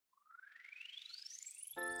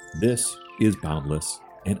This is Boundless,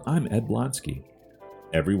 and I'm Ed Blonsky.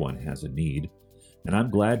 Everyone has a need, and I'm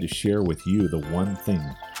glad to share with you the one thing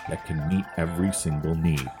that can meet every single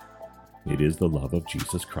need. It is the love of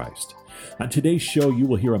Jesus Christ. On today's show, you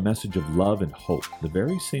will hear a message of love and hope, the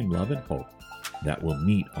very same love and hope that will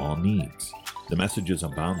meet all needs. The messages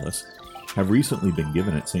on Boundless have recently been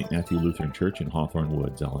given at St. Matthew Lutheran Church in Hawthorne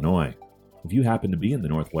Woods, Illinois. If you happen to be in the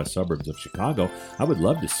northwest suburbs of Chicago, I would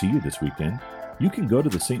love to see you this weekend. You can go to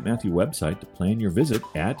the St. Matthew website to plan your visit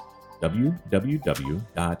at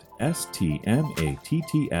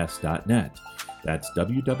www.stmatts.net. That's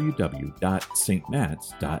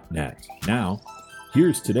www.stmats.net. Now,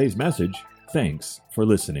 here's today's message. Thanks for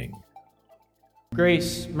listening.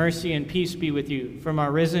 Grace, mercy, and peace be with you from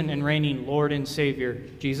our risen and reigning Lord and Savior,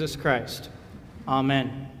 Jesus Christ.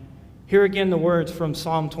 Amen. Hear again the words from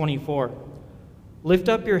Psalm 24. Lift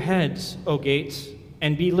up your heads, O gates,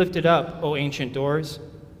 and be lifted up, O ancient doors,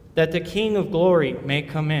 that the King of glory may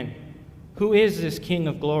come in. Who is this King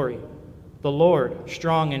of glory? The Lord,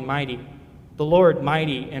 strong and mighty, the Lord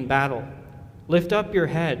mighty in battle. Lift up your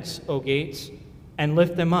heads, O gates, and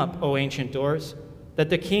lift them up, O ancient doors, that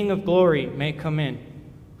the King of glory may come in.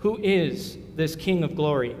 Who is this King of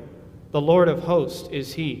glory? The Lord of hosts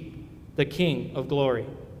is he, the King of glory.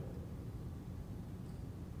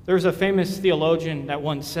 There's a famous theologian that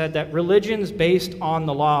once said that religions based on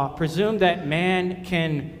the law presume that man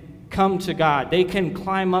can come to God. They can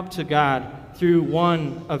climb up to God through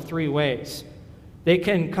one of three ways. They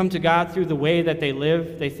can come to God through the way that they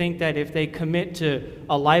live. They think that if they commit to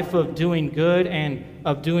a life of doing good and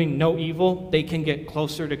of doing no evil, they can get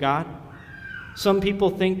closer to God. Some people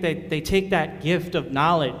think that they take that gift of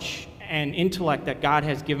knowledge and intellect that God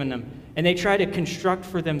has given them, and they try to construct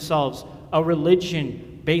for themselves a religion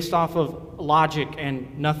based off of logic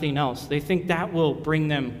and nothing else. They think that will bring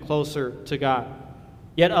them closer to God.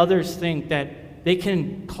 Yet others think that they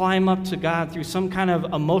can climb up to God through some kind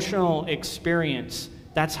of emotional experience.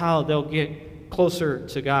 That's how they'll get closer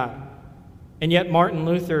to God. And yet Martin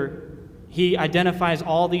Luther, he identifies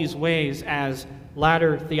all these ways as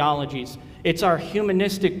ladder theologies. It's our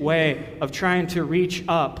humanistic way of trying to reach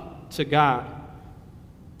up to God.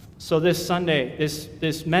 So this Sunday,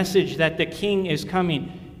 this message that the King is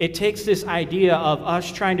coming, it takes this idea of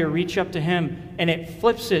us trying to reach up to him, and it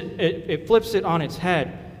flips it on its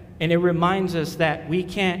head, and it reminds us that we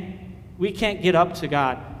can't get up to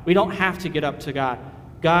God. We don't have to get up to God.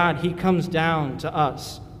 God, he comes down to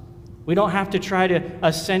us. We don't have to try to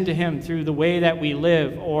ascend to him through the way that we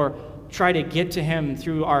live or try to get to him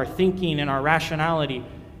through our thinking and our rationality,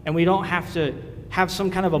 and we don't have to have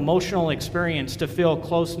some kind of emotional experience to feel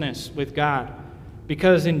closeness with God,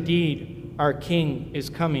 because indeed our King is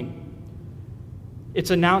coming. It's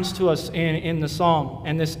announced to us in the Psalm,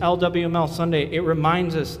 and this LWML Sunday, it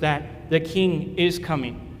reminds us that the King is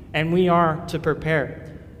coming, and we are to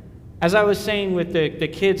prepare. As I was saying with the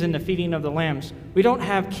kids in the feeding of the lambs, we don't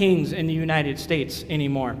have kings in the United States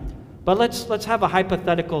anymore. But let's have a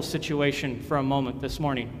hypothetical situation for a moment this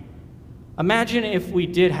morning. Imagine if we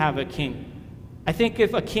did have a king. I think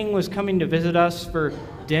if a king was coming to visit us for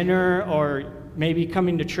dinner or maybe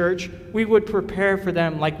coming to church, we would prepare for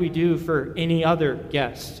them like we do for any other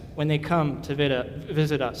guest when they come to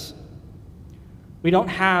visit us. We don't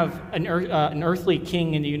have an earthly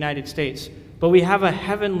king in the United States, but we have a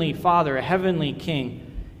heavenly Father, a heavenly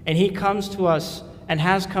King, and he comes to us and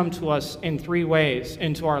has come to us in three ways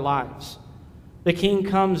into our lives. The King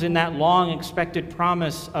comes in that long-expected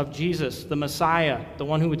promise of Jesus, the Messiah, the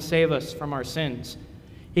one who would save us from our sins.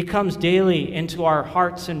 He comes daily into our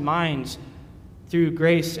hearts and minds through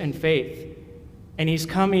grace and faith. And he's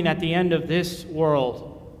coming at the end of this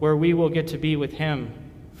world where we will get to be with him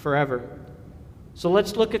forever. So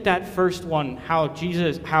let's look at that first one, how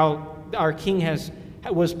our King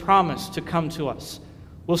was promised to come to us.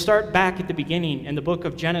 We'll start back at the beginning in the book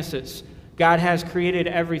of Genesis. God has created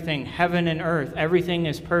everything, heaven and earth. Everything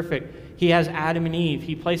is perfect. He has Adam and Eve.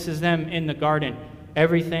 He places them in the garden.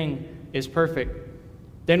 Everything is perfect.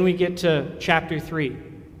 Then we get to chapter 3,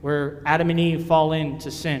 where Adam and Eve fall into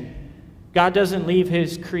sin. God doesn't leave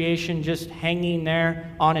his creation just hanging there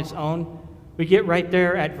on its own. We get right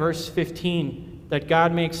there at verse 15 that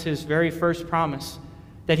God makes his very first promise,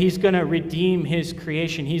 that he's going to redeem his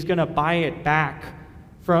creation. He's going to buy it back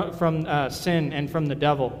from sin and from the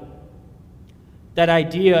devil. That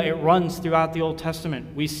idea, it runs throughout the Old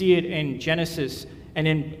Testament. We see it in Genesis and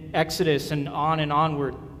in Exodus and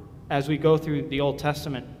onward as we go through the Old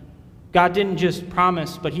Testament. God didn't just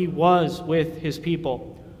promise, but he was with his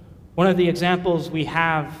people. One of the examples we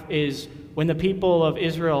have is when the people of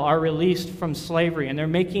Israel are released from slavery and they're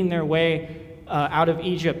making their way out of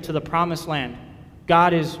Egypt to the promised land.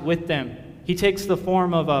 God is with them. He takes the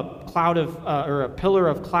form of a cloud or a pillar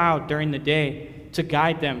of cloud during the day to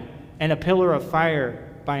guide them, and a pillar of fire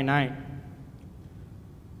by night.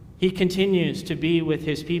 He continues to be with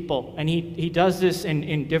his people, and he does this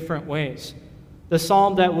in different ways. The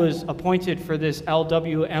psalm that was appointed for this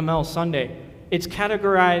LWML Sunday, it's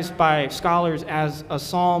categorized by scholars as a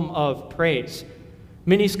psalm of praise.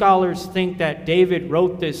 Many scholars think that David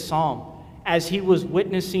wrote this psalm as he was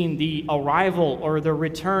witnessing the arrival or the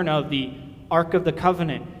return of the Ark of the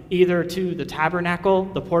Covenant, either to the tabernacle,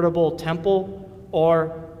 the portable temple,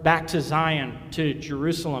 or back to Zion, to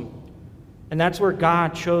Jerusalem. And that's where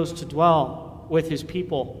God chose to dwell with his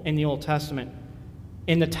people in the Old Testament,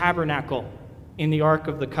 in the tabernacle, in the Ark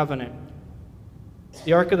of the Covenant.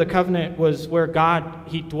 The Ark of the Covenant was where God,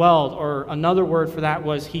 he dwelled, or another word for that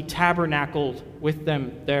was he tabernacled with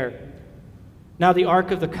them there. Now the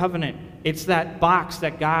Ark of the Covenant, it's that box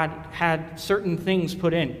that God had certain things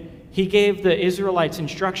put in. He gave the Israelites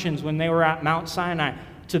instructions when they were at Mount Sinai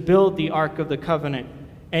to build the Ark of the Covenant,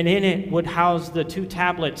 and in it would house the 2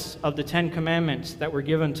 tablets of the 10 Commandments that were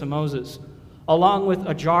given to Moses, along with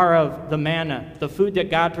a jar of the manna, the food that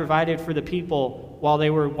God provided for the people while they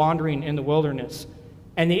were wandering in the wilderness.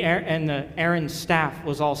 And Aaron's staff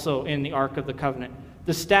was also in the Ark of the Covenant,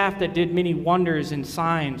 the staff that did many wonders and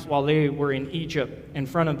signs while they were in Egypt in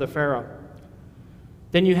front of the Pharaoh.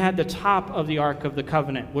 Then you had the top of the Ark of the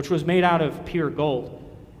Covenant, which was made out of pure gold.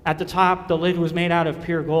 At the top, the lid was made out of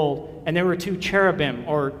pure gold, and there were 2 cherubim,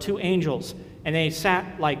 or 2 angels, and they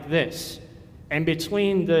sat like this. And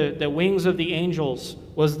between the wings of the angels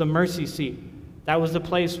was the mercy seat. That was the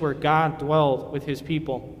place where God dwelled with his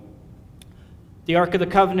people. The Ark of the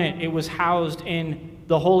Covenant, it was housed in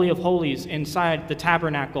the Holy of Holies inside the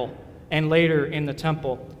tabernacle and later in the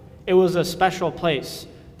temple. It was a special place.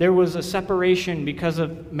 There was a separation because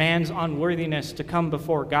of man's unworthiness to come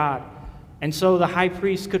before God. And so the high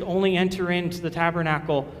priest could only enter into the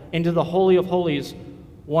tabernacle, into the Holy of Holies,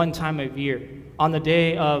 one time of year, on the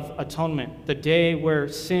Day of Atonement, the day where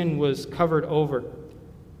sin was covered over.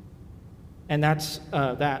 And that's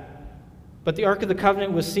that. But the Ark of the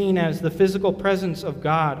Covenant was seen as the physical presence of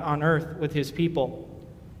God on earth with his people.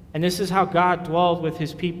 And this is how God dwelled with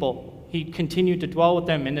his people. He continued to dwell with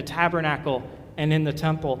them in the tabernacle and in the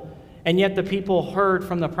temple. And yet the people heard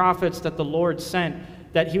from the prophets that the Lord sent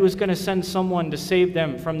that he was going to send someone to save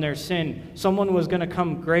them from their sin. Someone was going to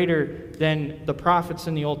come greater than the prophets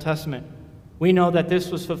in the Old Testament. We know that this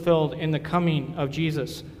was fulfilled in the coming of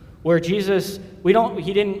Jesus, where Jesus, we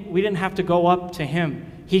didn't have to go up to him.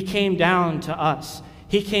 He came down to us.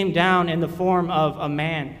 He came down in the form of a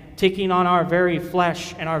man, taking on our very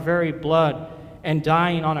flesh and our very blood, and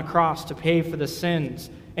dying on a cross to pay for the sins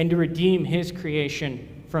and to redeem his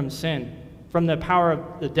creation from sin, from the power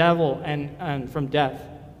of the devil and from death.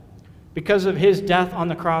 Because of his death on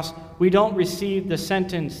the cross, we don't receive the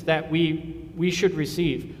sentence that we should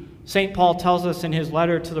receive. St. Paul tells us in his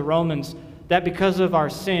letter to the Romans that because of our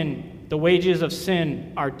sin, the wages of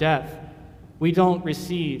sin are death. We don't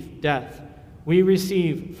receive death. We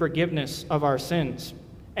receive forgiveness of our sins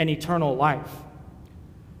and eternal life.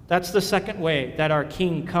 That's the second way that our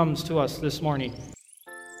King comes to us this morning.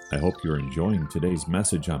 I hope you're enjoying today's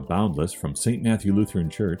message on Boundless from St. Matthew Lutheran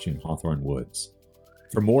Church in Hawthorne Woods.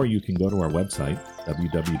 For more, you can go to our website,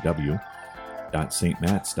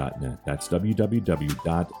 www.stmatts.net. That's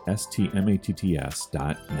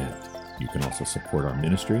www.stmatts.net. You can also support our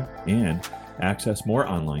ministry and access more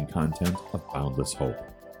online content of Boundless Hope.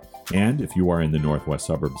 And if you are in the northwest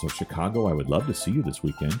suburbs of Chicago, I would love to see you this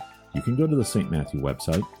weekend. You can go to the St. Matthew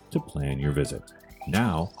website to plan your visit.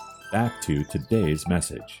 Now, back to today's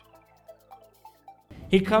message.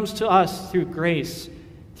 He comes to us through grace,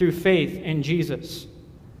 through faith in Jesus.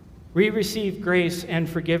 We receive grace and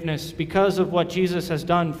forgiveness because of what Jesus has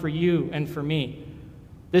done for you and for me.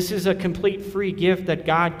 This is a complete free gift that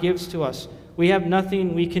God gives to us. We have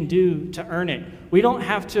nothing we can do to earn it. We don't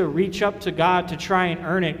have to reach up to God to try and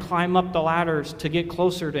earn it, climb up the ladders to get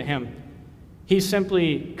closer to him. He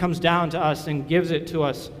simply comes down to us and gives it to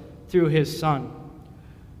us through his Son.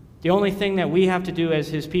 The only thing that we have to do as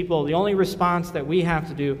his people, the only response that we have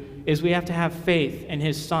to do is we have to have faith in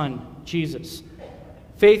his Son, Jesus.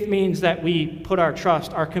 Faith means that we put our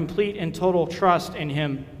trust, our complete and total trust in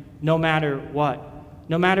him no matter what.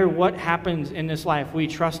 No matter what happens in this life, we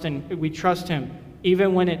trust him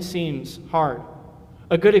even when it seems hard.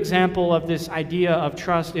 A good example of this idea of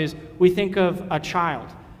trust is we think of a child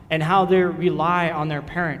and how they rely on their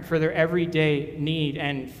parent for their everyday need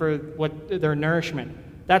and for their nourishment.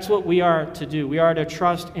 That's what we are to do. We are to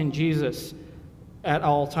trust in Jesus at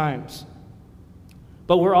all times.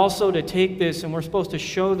 But we're also to take this and we're supposed to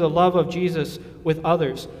show the love of Jesus with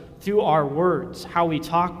others through our words, how we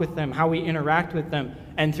talk with them, how we interact with them,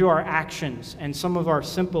 and through our actions and some of our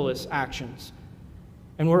simplest actions.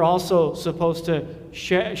 And we're also supposed to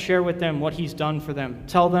share with them what he's done for them,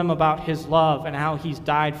 tell them about his love and how he's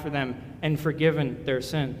died for them and forgiven their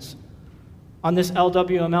sins. On this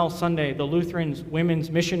LWML Sunday, the Lutheran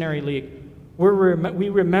Women's Missionary League, we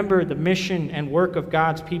remember the mission and work of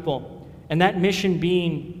God's people, and that mission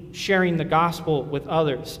being sharing the gospel with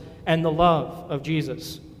others and the love of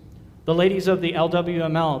Jesus. The ladies of the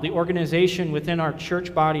LWML, the organization within our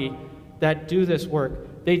church body that do this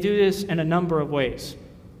work, they do this in a number of ways.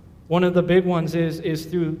 One of the big ones is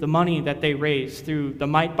through the money that they raise, through the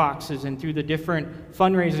mite boxes and through the different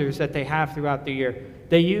fundraisers that they have throughout the year.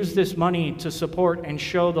 They use this money to support and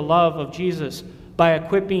show the love of Jesus by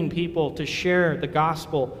equipping people to share the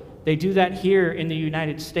gospel. They do that here in the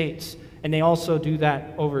United States, and they also do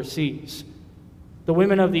that overseas. The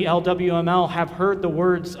women of the LWML have heard the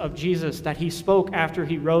words of Jesus that he spoke after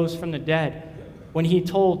he rose from the dead, when he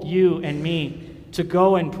told you and me to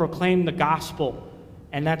go and proclaim the gospel.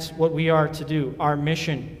 And that's what we are to do, our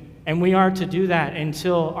mission. And we are to do that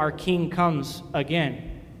until our King comes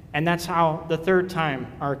again. And that's how the third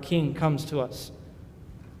time our King comes to us.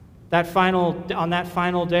 On that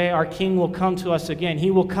final day, our King will come to us again.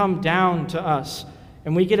 He will come down to us.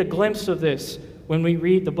 And we get a glimpse of this when we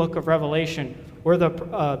read the book of Revelation, where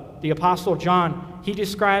the Apostle John, he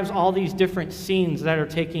describes all these different scenes that are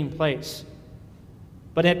taking place.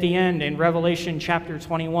 But at the end, in Revelation chapter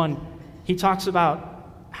 21, he talks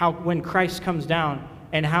about how when Christ comes down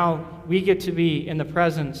and how we get to be in the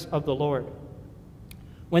presence of the Lord.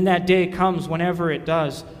 When that day comes, whenever it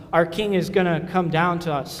does, our King is going to come down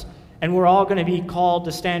to us, and we're all going to be called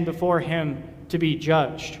to stand before him to be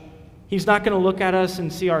judged. He's not going to look at us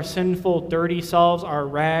and see our sinful, dirty selves, our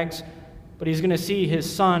rags, but he's going to see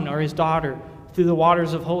his son or his daughter through the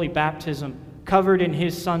waters of holy baptism, covered in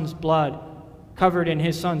his son's blood, covered in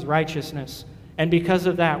his son's righteousness. And because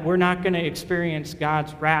of that, we're not going to experience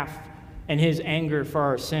God's wrath and his anger for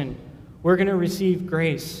our sin. We're going to receive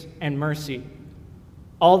grace and mercy.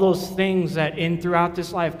 All those things that throughout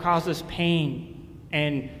this life cause us pain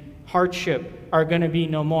and hardship are going to be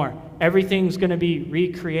no more. Everything's going to be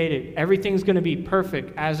recreated. Everything's going to be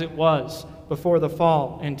perfect as it was before the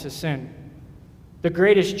fall into sin. The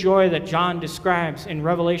greatest joy that John describes in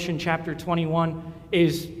Revelation chapter 21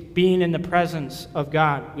 is being in the presence of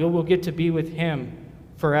God. We will get to be with him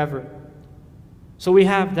forever. So we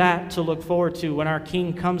have that to look forward to when our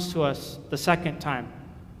King comes to us the second time.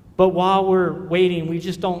 But while we're waiting, we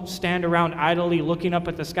just don't stand around idly looking up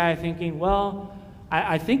at the sky thinking, well,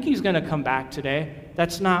 I think he's going to come back today.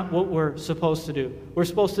 That's not what we're supposed to do. We're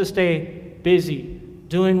supposed to stay busy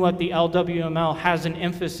doing what the LWML has an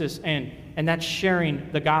emphasis in, and that's sharing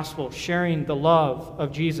the gospel, sharing the love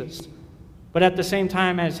of Jesus. But at the same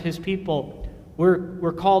time, as his people,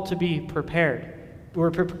 we're called to be prepared.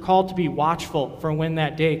 We're called to be watchful for when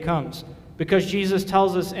that day comes. Because Jesus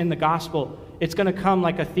tells us in the gospel, it's going to come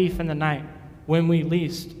like a thief in the night when we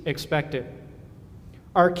least expect it.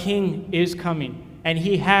 Our King is coming, and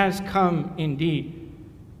he has come indeed.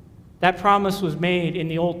 That promise was made in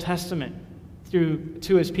the Old Testament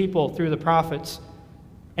to his people through the prophets,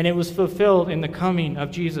 and it was fulfilled in the coming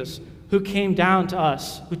of Jesus, who came down to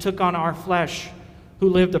us, who took on our flesh, who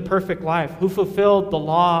lived a perfect life, who fulfilled the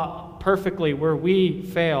law perfectly where we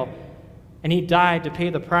fail, and he died to pay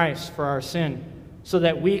the price for our sin so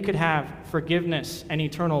that we could have forgiveness and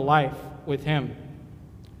eternal life with him.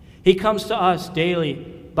 He comes to us daily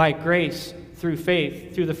by grace through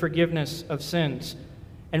faith, through the forgiveness of sins.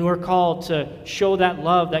 And we're called to show that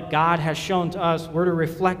love that God has shown to us. We're to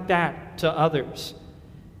reflect that to others.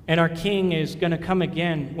 And our King is going to come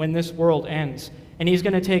again when this world ends. And he's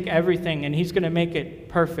going to take everything and he's going to make it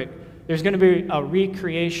perfect. There's going to be a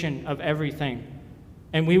recreation of everything.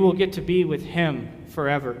 And we will get to be with him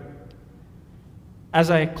forever. As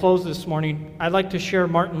I close this morning, I'd like to share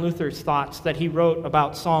Martin Luther's thoughts that he wrote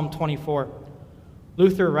about Psalm 24.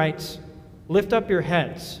 Luther writes, "Lift up your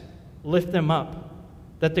heads, lift them up,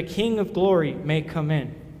 that the King of glory may come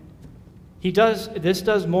in." This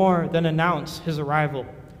does more than announce his arrival.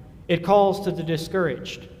 It calls to the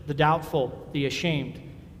discouraged, the doubtful, the ashamed.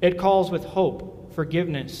 It calls with hope,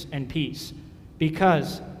 forgiveness, and peace,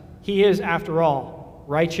 because he is, after all,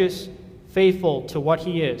 righteous, faithful to what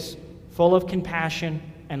he is, full of compassion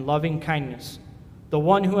and loving kindness, the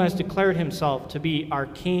one who has declared himself to be our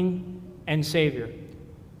King and Savior.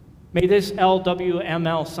 May this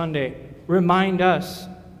LWML Sunday remind us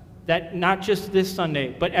that not just this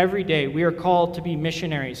Sunday, but every day we are called to be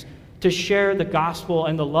missionaries, to share the gospel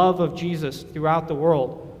and the love of Jesus throughout the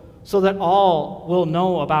world, so that all will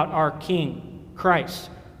know about our King, Christ,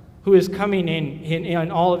 who is coming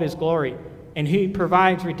in all of his glory, and he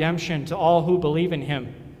provides redemption to all who believe in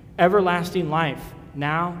him, everlasting life,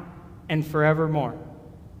 now and forevermore.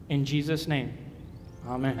 In Jesus' name,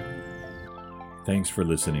 amen. Thanks for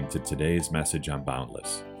listening to today's message on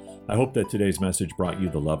Boundless. I hope that today's message brought you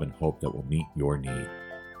the love and hope that will meet your need.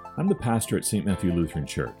 I'm the pastor at St. Matthew Lutheran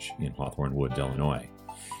Church in Hawthorne Woods, Illinois.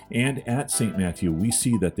 And at St. Matthew, we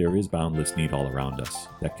see that there is boundless need all around us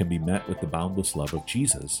that can be met with the boundless love of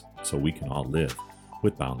Jesus, so we can all live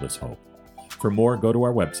with boundless hope. For more, go to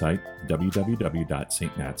our website,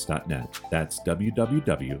 www.stmatts.net. That's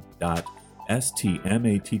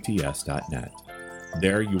www.stmatts.net.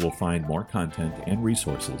 There you will find more content and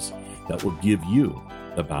resources that will give you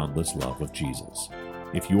the boundless love of Jesus.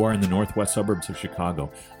 If you are in the northwest suburbs of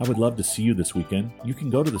Chicago, I would love to see you this weekend. You can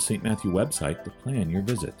go to the St. Matthew website to plan your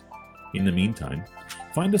visit. In the meantime,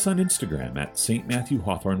 find us on Instagram at St. Matthew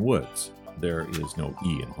Hawthorne Woods. There is no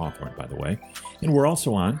E in Hawthorne, by the way. And we're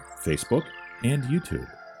also on Facebook and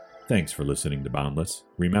YouTube. Thanks for listening to Boundless.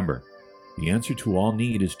 Remember, the answer to all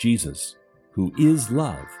need is Jesus, who is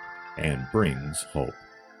love and brings hope.